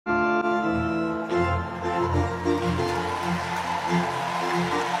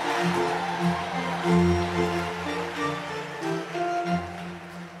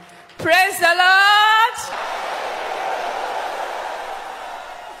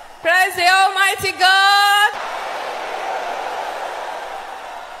Praise the Almighty God.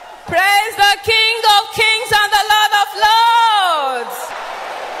 Praise the King of Kings and the Lord of Lords.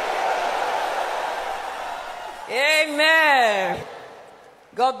 Amen.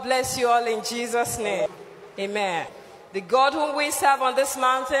 God bless you all in Jesus' name. Amen. The God whom we serve on this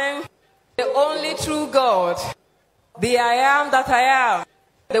mountain, the only true God, the I am that I am,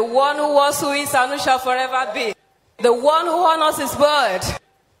 the one who was, who is, and who shall forever be, the one who honors his word,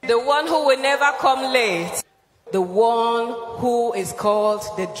 the one who will never come late, the one who is called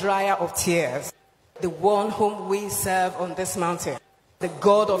the dryer of tears, the one whom we serve on this mountain, the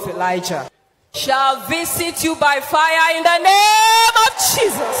God of Elijah, shall visit you by fire in the name of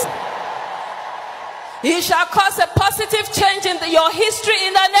Jesus. He shall cause a positive change in your history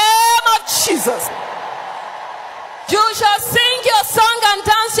in the name of Jesus. You shall sing your song and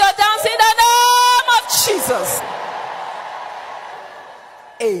dance your dance in the name of Jesus.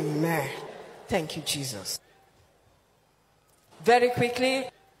 Amen. Thank you, Jesus. Very quickly,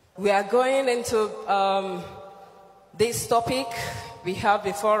 we are going into this topic we have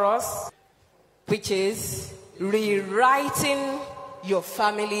before us, which is rewriting your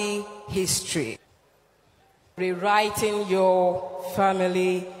family history. Rewriting your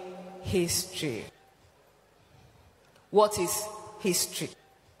family history. What is history?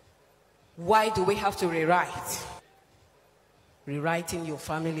 Why do we have to rewrite? Rewriting your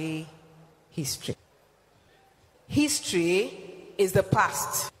family history. History is the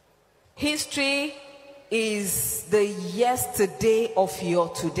past. History is the yesterday of your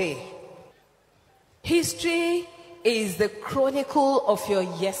today. History is the chronicle of your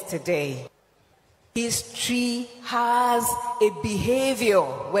yesterday. History has a behavior,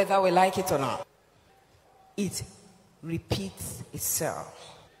 whether we like it or not. It repeats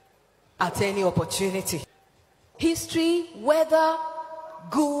itself at any opportunity. History, whether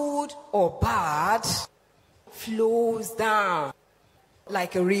good or bad, flows down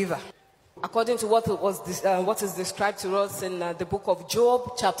like a river. According to what is described to us in the book of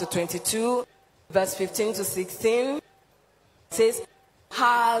Job, chapter 22, verse 15 to 16, it says,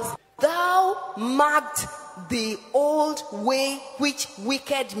 "Has thou marked the old way which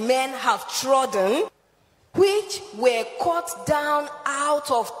wicked men have trodden, which were cut down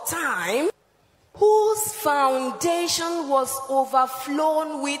out of time, whose foundation was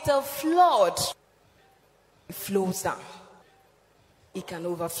overflown with a flood?" It flows down. It can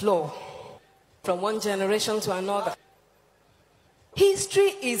overflow from one generation to another.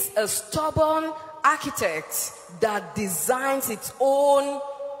 History is a stubborn architect that designs its own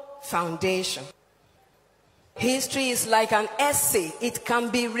foundation. History is like an essay. It can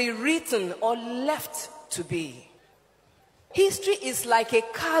be rewritten or left to be. History is like a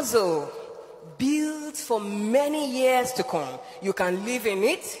castle built for many years to come. You can live in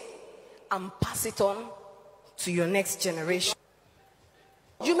it and pass it on to your next generation.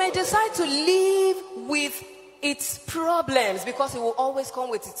 You may decide to live with its problems, because it will always come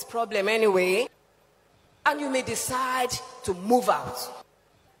with its problem anyway. And you may decide to move out.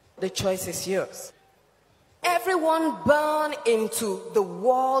 The choice is yours. Everyone born into the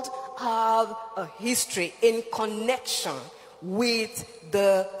world have a history in connection with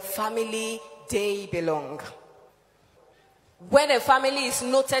the family they belong. When a family is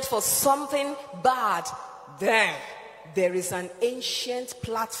noted for something bad, then there is an ancient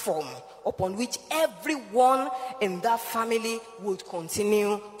platform upon which everyone in that family would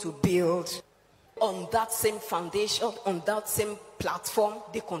continue to build. On that same foundation, on that same platform,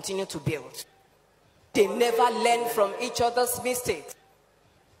 they continue to build. They never learn from each other's mistakes.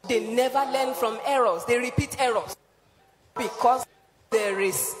 They never learn from errors. They repeat errors. Because there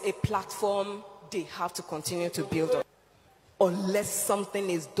is a platform they have to continue to build on, unless something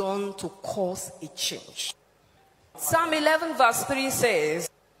is done to cause a change. Psalm 11 verse 3 says,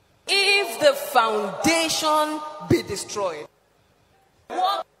 "If the foundation be destroyed,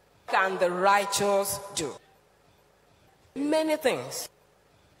 what can the righteous do?" Many things.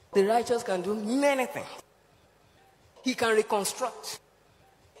 The righteous can do many things. He can reconstruct.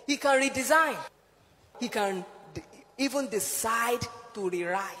 He can redesign. He can even decide to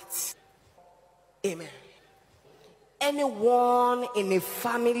rewrite. Amen. Anyone in a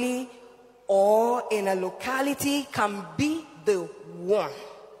family or in a locality can be the one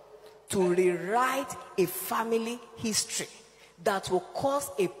to rewrite a family history that will cause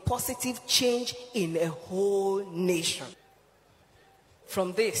a positive change in a whole nation.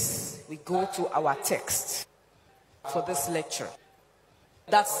 From this, we go to our text for this lecture.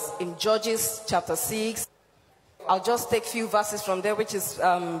 That's in Judges chapter 6. I'll just take a few verses from there, which is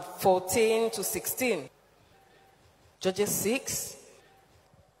 14 to 16. Judges 6,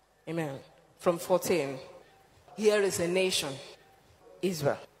 Amen. From 14, here is a nation,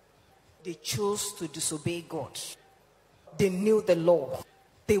 Israel. They chose to disobey God. They knew the law.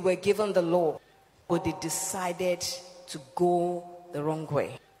 They were given the law, but they decided to go the wrong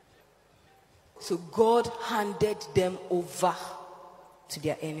way. So God handed them over to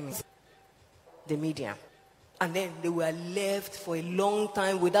their enemies, the Midian. And then they were left for a long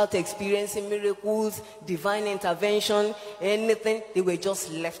time without experiencing miracles, divine intervention, anything. They were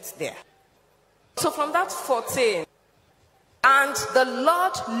just left there. So from that 14, and the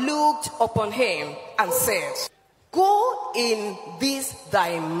Lord looked upon him and said, go in this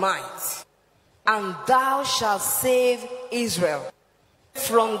thy might, and thou shalt save Israel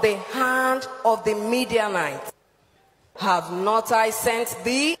from the hand of the Midianites. Have not I sent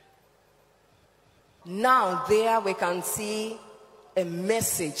thee? Now there we can see a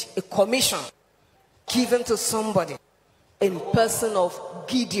message, a commission given to somebody in person of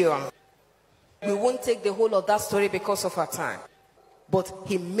Gideon. We won't take the whole of that story because of our time. But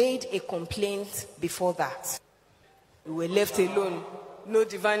he made a complaint before that. We were left alone. No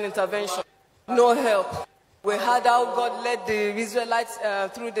divine intervention. No help. We heard how God led the Israelites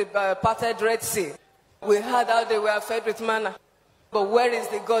through the parted Red Sea. We heard how they were fed with manna. But where is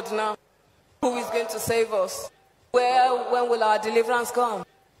the God now? Who is going to save us? When will our deliverance come?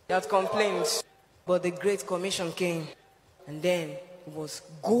 They had complained. But the Great Commission came. And then it was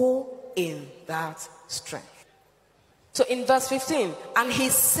go in that strength. So in verse 15, and he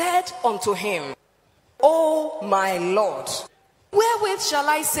said unto him, O my Lord, wherewith shall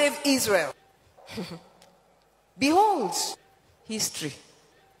I save Israel? Behold, history.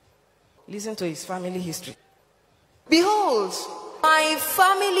 Listen to his family history. Behold, my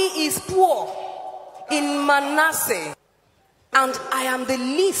family is poor in Manasseh, and I am the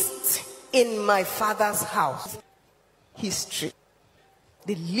least in my father's house. History.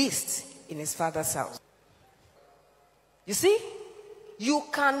 The least in his father's house. You see, you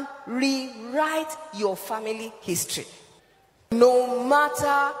can rewrite your family history. No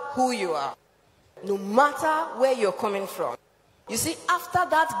matter who you are. No matter where you're coming from. You see, after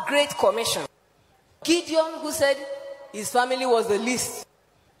that great commission, Gideon, who said his family was the least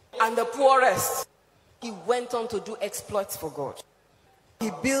and the poorest, he went on to do exploits for God.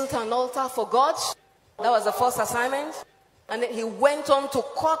 He built an altar for God. That was the first assignment. And then he went on to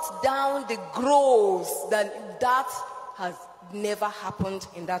cut down the groves that has never happened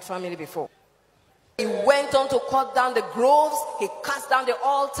in that family before. He went on to cut down the groves. He cast down the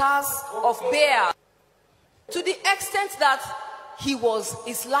altars of Baal to the extent that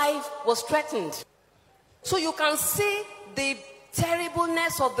his life was threatened. So you can see the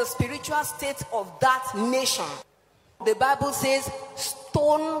terribleness of the spiritual state of that nation. The Bible says,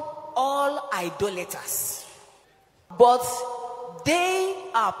 stone all idolaters. But they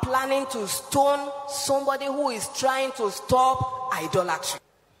are planning to stone somebody who is trying to stop idolatry.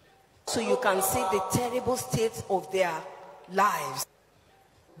 So you can see the terrible state of their lives.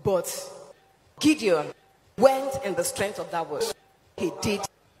 But Gideon went in the strength of that word. He did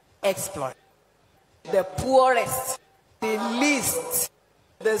exploit. The poorest, the least,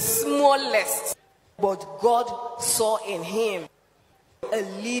 the smallest. But God saw in him a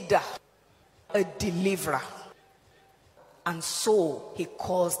leader, a deliverer. And so he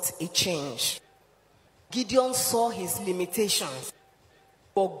caused a change. Gideon saw his limitations,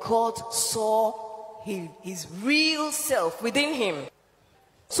 but God saw his real self within him.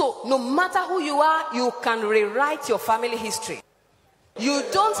 So no matter who you are, you can rewrite your family history. You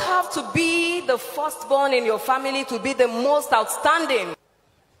don't have to be the firstborn in your family to be the most outstanding.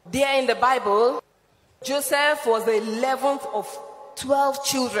 There in the Bible, Joseph was the 11th of 12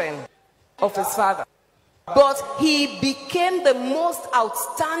 children of his father. But he became the most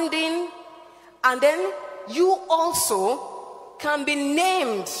outstanding, and then you also can be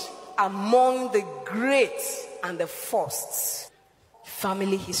named among the great and the first.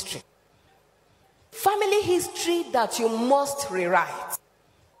 Family history. Family history that you must rewrite.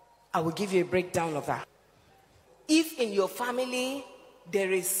 I will give you a breakdown of that. If in your family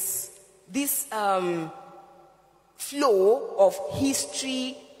there is this flow of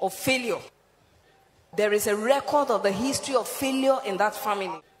history of failure, there is a record of the history of failure in that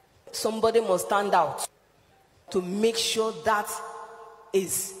family, somebody must stand out to make sure that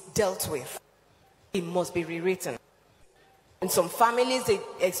is dealt with. It must be rewritten. In some families, they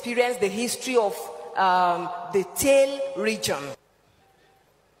experience the history of the tail region.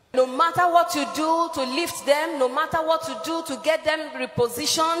 No matter what you do to lift them, no matter what you do to get them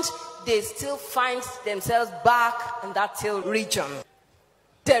repositioned, they still find themselves back in that tail region.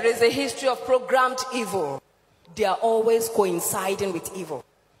 There is a history of programmed evil. They are always coinciding with evil.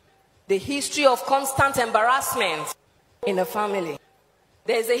 the history of constant embarrassment in a family.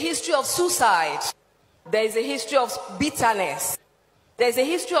 There's a history of suicide. There's a history of bitterness. There's a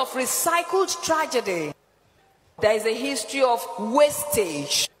history of recycled tragedy. There's a history of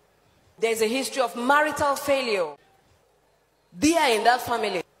wastage. There's a history of marital failure. There in that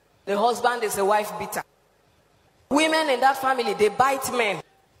family, the husband is a wife beater. Women in that family, they bite men.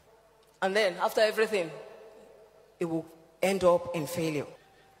 And then after everything, it will end up in failure.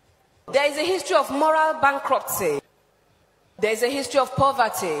 There is a history of moral bankruptcy. There is a history of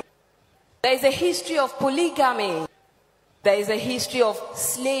poverty. There is a history of polygamy. There is a history of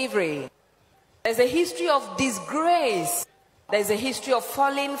slavery. There is a history of disgrace. There is a history of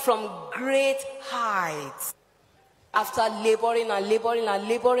falling from great heights. After laboring and laboring and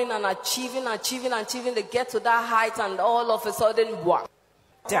laboring and achieving, they get to that height and all of a sudden, wham,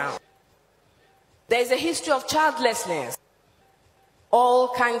 down. There is a history of childlessness.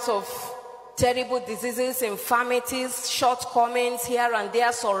 All kinds of terrible diseases, infirmities, shortcomings here and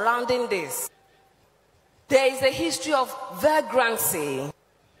there surrounding this. There is a history of vagrancy.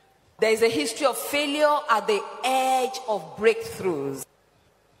 There is a history of failure at the edge of breakthroughs.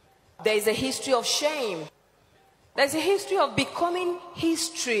 There is a history of shame. There is a history of becoming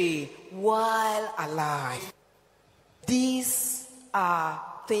history while alive. These are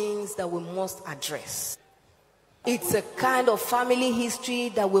things that we must address. It's a kind of family history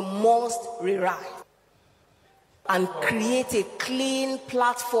that we must rewrite and create a clean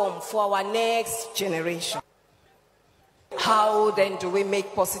platform for our next generation. How then do we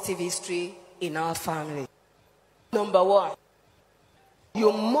make positive history in our family? Number one,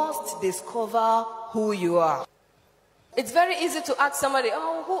 you must discover who you are. It's very easy to ask somebody,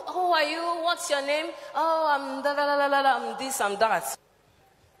 oh, who are you? What's your name? Oh, I'm da da da da da, I'm this, I'm that.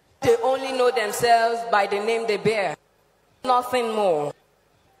 They only know themselves by the name they bear. Nothing more.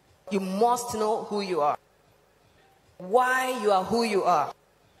 You must know who you are. Why you are who you are.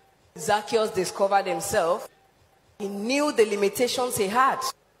 Zacchaeus discovered himself. He knew the limitations he had.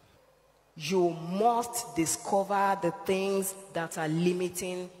 You must discover the things that are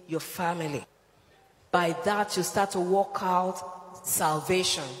limiting your family. By that, you start to work out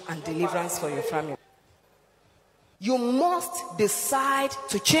salvation and deliverance for your family. You must decide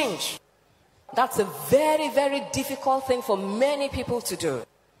to change. That's a very, very difficult thing for many people to do.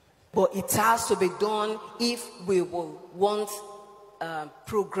 But it has to be done if we will want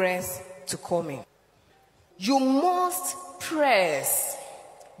progress to come in. You must press.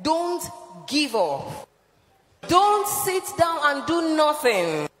 Don't give up. Don't sit down and do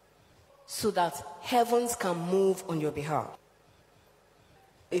nothing so that heavens can move on your behalf.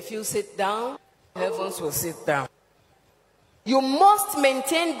 If you sit down, heavens will sit down. You must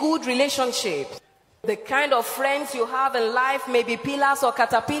maintain good relationships. The kind of friends you have in life may be pillars or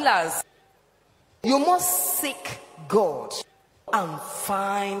caterpillars. You must seek God and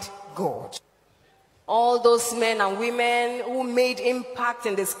find God. All those men and women who made impact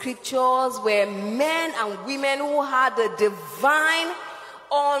in the scriptures were men and women who had a divine,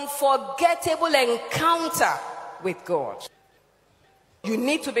 unforgettable encounter with God. You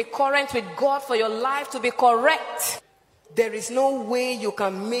need to be current with God for your life to be correct. There is no way you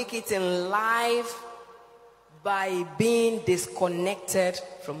can make it in life by being disconnected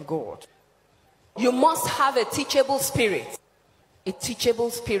from God. You must have a teachable spirit,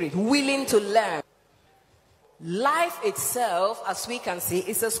 willing to learn. Life itself, as we can see,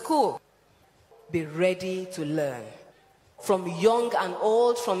 is a school. Be ready to learn. From young and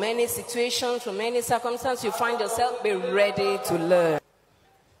old, from any situation, from any circumstance you find yourself, be ready to learn.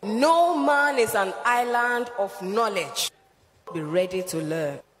 No man is an island of knowledge. Be ready to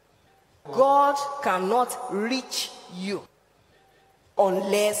learn. God cannot reach you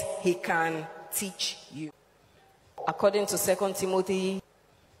unless he can teach you. According to 2 Timothy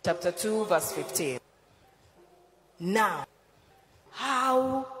chapter 2, verse 15. Now,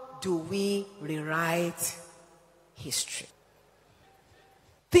 how do we rewrite history?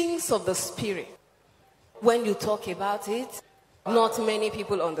 Things of the Spirit. When you talk about it, not many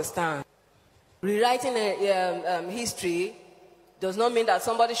people understand. Rewriting history does not mean that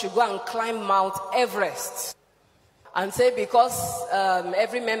somebody should go and climb Mount Everest and say because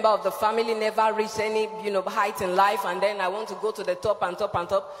every member of the family never reached any height in life and then I want to go to the top and top and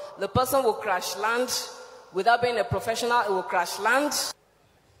top. The person will crash land. Without being a professional, it will crash land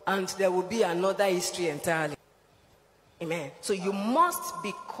and there will be another history entirely. Amen. So you must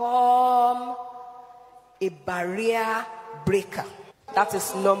become a barrier breaker. That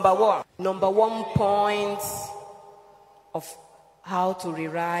is number one. Number 1 point of how to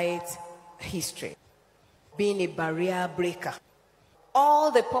rewrite history. Being a barrier breaker.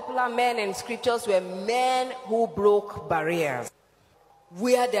 All the popular men in scriptures were men who broke barriers.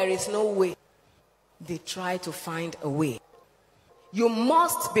 Where there is no way, they try to find a way. You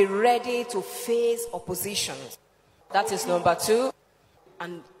must be ready to face oppositions. That is number 2.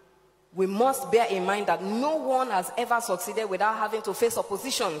 And we must bear in mind that no one has ever succeeded without having to face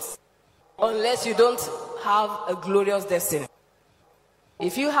oppositions, unless you don't have a glorious destiny.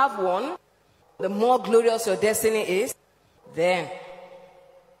 If you have one, the more glorious your destiny is, then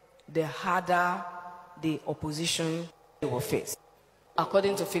the harder the opposition you will face,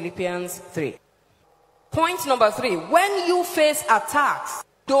 according to Philippians 3. Point number 3, when you face attacks,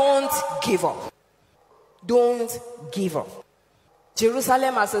 don't give up. Don't give up.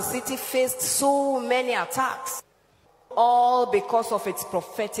 Jerusalem as a city faced so many attacks, all because of its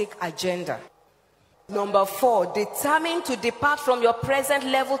prophetic agenda. Number 4, determined to depart from your present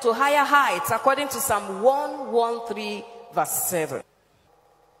level to higher heights, according to Psalm 113, verse 7.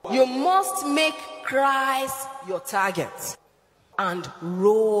 You must make Christ your target and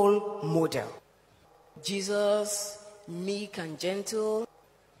role model. Jesus, meek and gentle,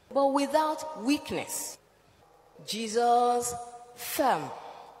 but without weakness. Jesus, firm,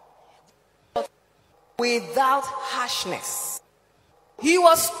 but without harshness. He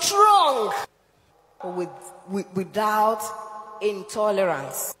was strong, but without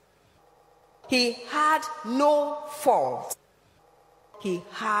intolerance. He had no fault. He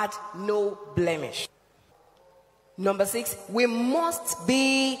had no blemish. Number 6, we must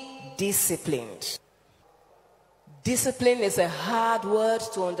be disciplined. Discipline is a hard word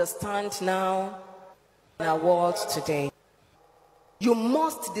to understand now in our world today. You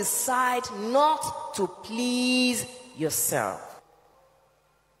must decide not to please yourself.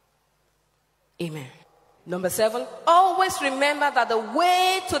 Amen. Number 7, always remember that the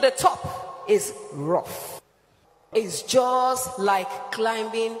way to the top is rough. It's just like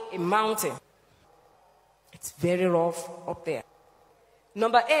climbing a mountain. It's very rough up there.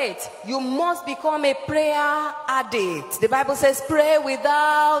 Number 8, you must become a prayer addict. The Bible says, pray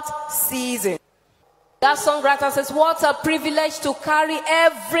without ceasing. That songwriter says, what a privilege to carry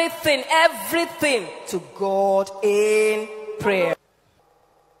everything to God in prayer.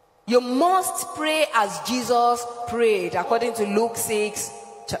 You must pray as Jesus prayed, according to Luke 6,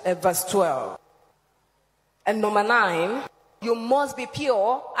 verse 12. And number 9, you must be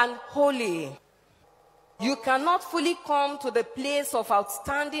pure and holy. You cannot fully come to the place of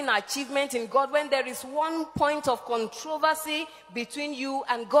outstanding achievement in God when there is one point of controversy between you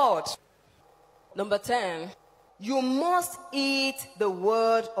and God. Number 10, you must eat the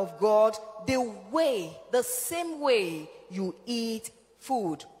word of God the same way you eat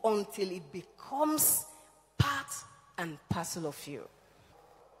food, until it becomes part and parcel of you.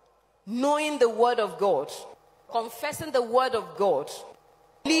 Knowing the word of God, confessing the word of God,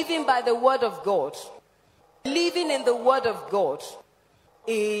 living by the word of God, living in the word of God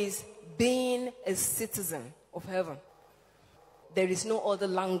is being a citizen of heaven. There is no other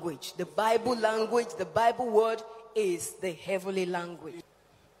language. The Bible language, the Bible word is the heavenly language.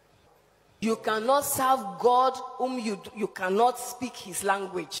 You cannot serve God whom you cannot speak his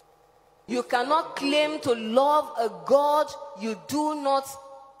language. You cannot claim to love a God you do not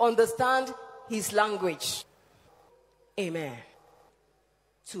understand his language. Amen.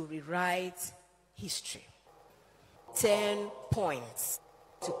 To rewrite history. 10 points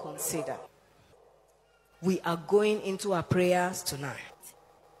to consider. We are going into our prayers tonight.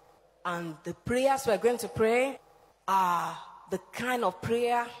 And the prayers we are going to pray are the kind of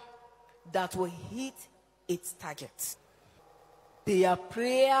prayer that will hit its target. They are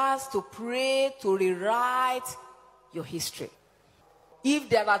prayers to pray to rewrite your history. If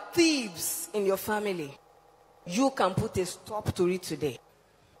there are thieves in your family, you can put a stop to it today.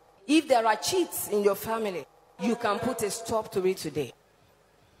 If there are cheats in your family, you can put a stop to it today.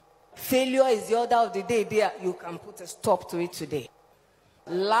 Failure is the order of the day there. You can put a stop to it today.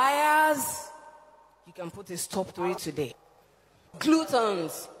 Liars, you can put a stop to it today.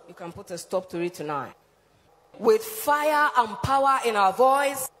 Gluttons, you can put a stop to it tonight. With fire and power in our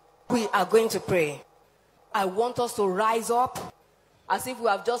voice, we are going to pray. I want us to rise up as if we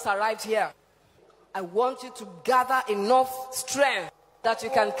have just arrived here. I want you to gather enough strength that you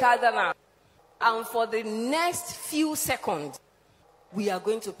can gather now. And for the next few seconds, we are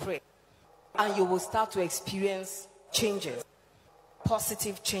going to pray. And you will start to experience changes.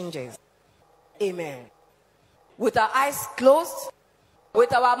 Positive changes. Amen. With our eyes closed,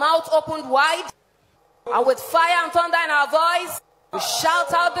 with our mouth opened wide, and with fire and thunder in our voice, we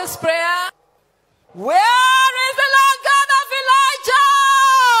shout out this prayer. Where is the Lord God of Elijah?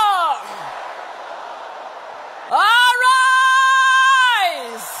 Arise!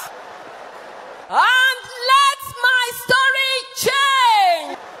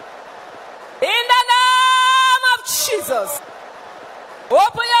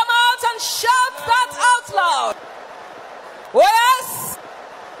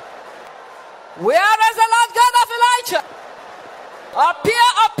 Where is the Lord God of Elijah? Appear,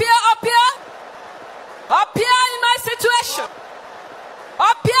 appear, appear. Appear in my situation.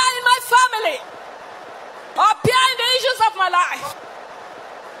 Appear in my family. Appear in the issues of my life.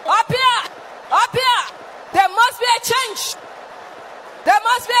 Appear, appear. There must be a change. There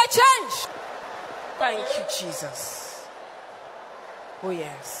must be a change. Thank you, Jesus. Oh,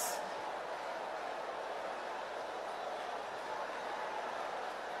 yes.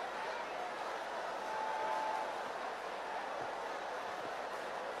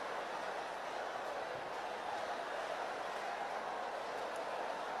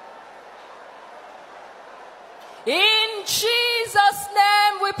 In Jesus'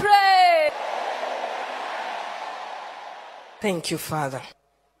 name we pray. Thank you, Father.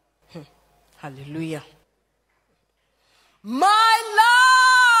 Hallelujah. My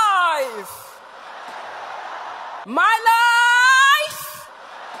life. My life.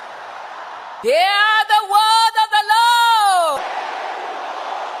 Hear the word of the Lord.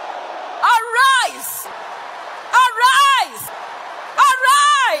 Arise. Arise.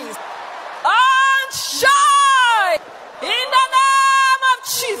 Arise. And shine. In the name of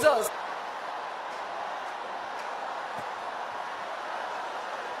Jesus.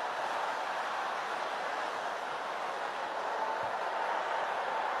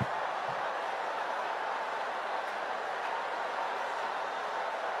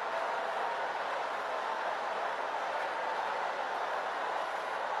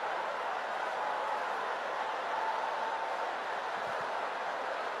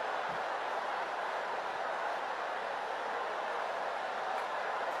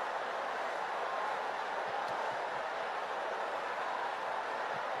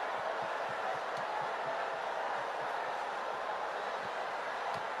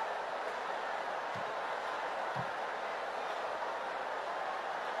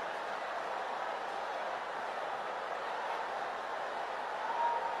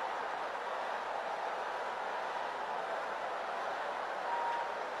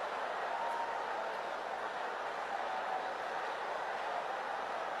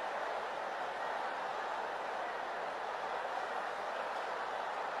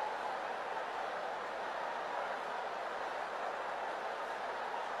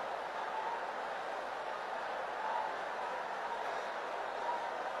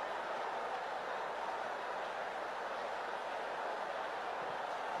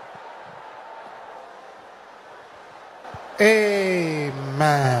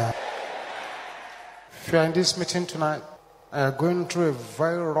 Amen. If you are in this meeting tonight, you are going through a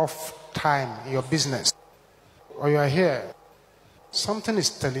very rough time in your business, or you are here, something is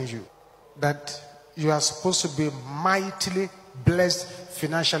telling you that you are supposed to be mightily blessed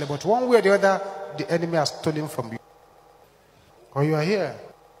financially, but one way or the other, the enemy has stolen from you. Or you are here,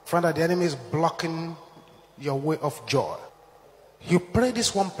 find that the enemy is blocking your way of joy. You pray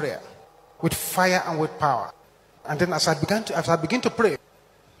this one prayer with fire and with power. And then as I begin to pray,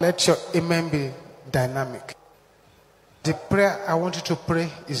 let your amen be dynamic. The prayer I want you to pray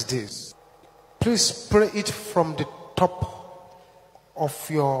is this. Please pray it from the top of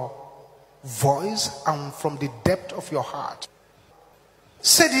your voice and from the depth of your heart.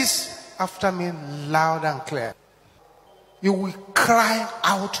 Say this after me loud and clear. You will cry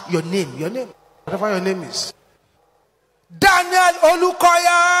out your name, whatever your name is. Daniel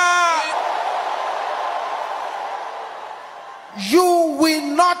Olukoya! You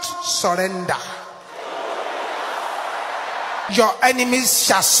will not surrender. Your enemies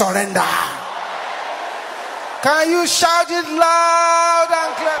shall surrender. Can you shout it loud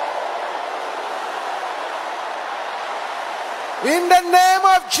and clear? In the name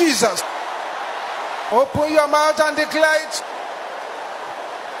of Jesus. Open your mouth and declare it.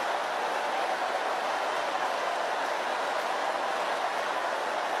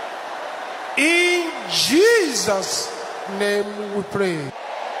 In Jesus' name we pray.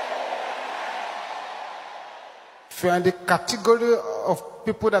 If you are in the category of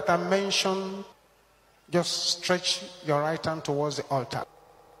people that are mentioned, just stretch your right hand towards the altar.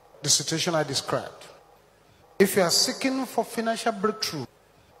 The situation I described. If you are seeking for financial breakthrough,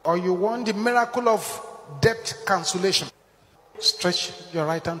 or you want the miracle of debt cancellation, stretch your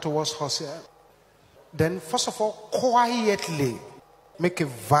right hand towards Hosea. Then first of all, quietly make a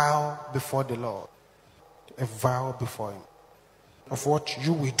vow before the Lord. A vow before him of what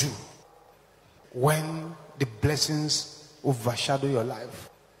you will do when the blessings overshadow your life.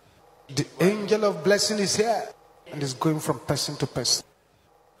 The angel of blessing is here and is going from person to person.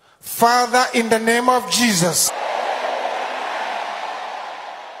 Father, in the name of Jesus,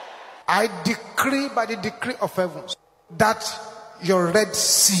 I decree by the decree of heavens that your Red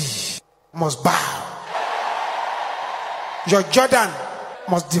Sea must bow. Your Jordan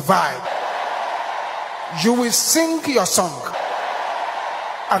must divide. You will sing your song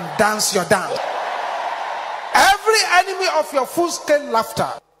and dance your dance. Every enemy of your full-scale laughter,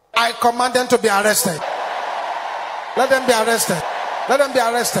 I command them to be arrested. Let them be arrested. Let them be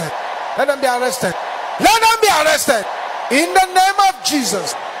arrested. Let them be arrested. Let them be arrested. In the name of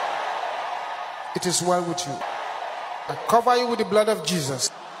Jesus. It is well with you. I cover you with the blood of Jesus.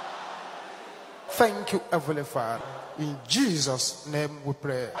 Thank you, Heavenly Father. In Jesus' name we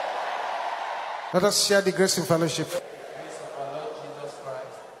pray. Let us share the grace in fellowship. The grace of our Lord Jesus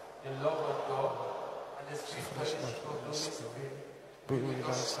Christ, the love of God, and the sweet fellowship of the Holy Spirit be with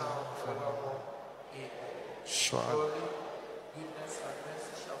us now and forevermore. Amen. Surely, Surely, goodness and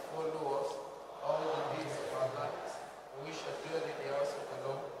mercy shall follow us